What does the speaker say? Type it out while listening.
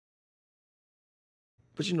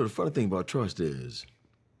But you know, the funny thing about trust is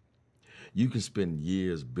you can spend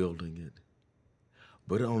years building it,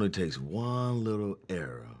 but it only takes one little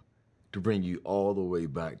error to bring you all the way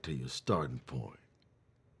back to your starting point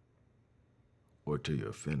or to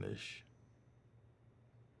your finish.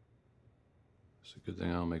 It's a good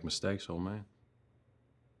thing I don't make mistakes, old man.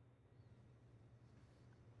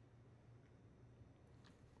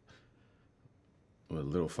 Well, a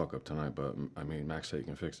little fuck up tonight, but I mean, Max said he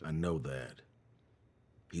can fix it. I know that.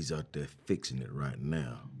 He's out there fixing it right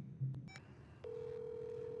now.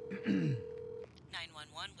 911,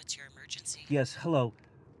 what's your emergency? Yes, hello.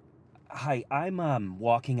 Hi, I'm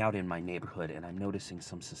walking out in my neighborhood and I'm noticing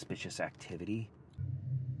some suspicious activity.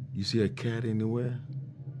 You see a cat anywhere?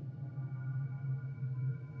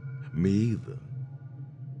 Me either.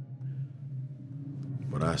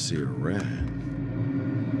 But I see a rat.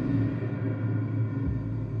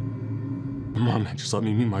 Come on, man, just let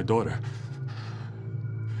me meet my daughter.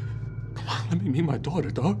 Come on, let me meet my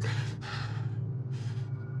daughter, dog.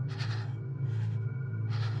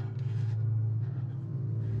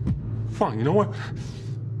 Fine, you know what?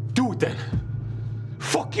 Do it then.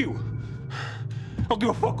 Fuck you. I don't give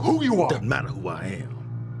a fuck who you are. Doesn't matter who I am.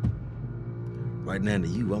 Right now to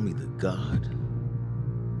you, I'm either God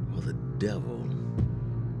or the devil.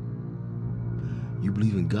 You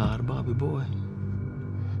believe in God, Bobby boy?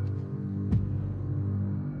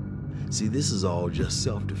 See, this is all just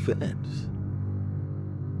self-defense.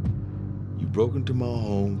 You broke into my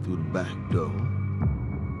home through the back door.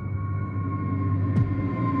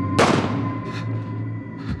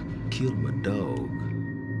 Killed my dog.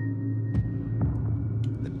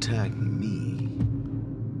 Attacked me.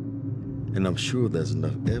 And I'm sure there's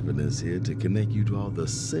enough evidence here to connect you to all the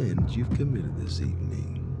sins you've committed this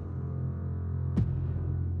evening.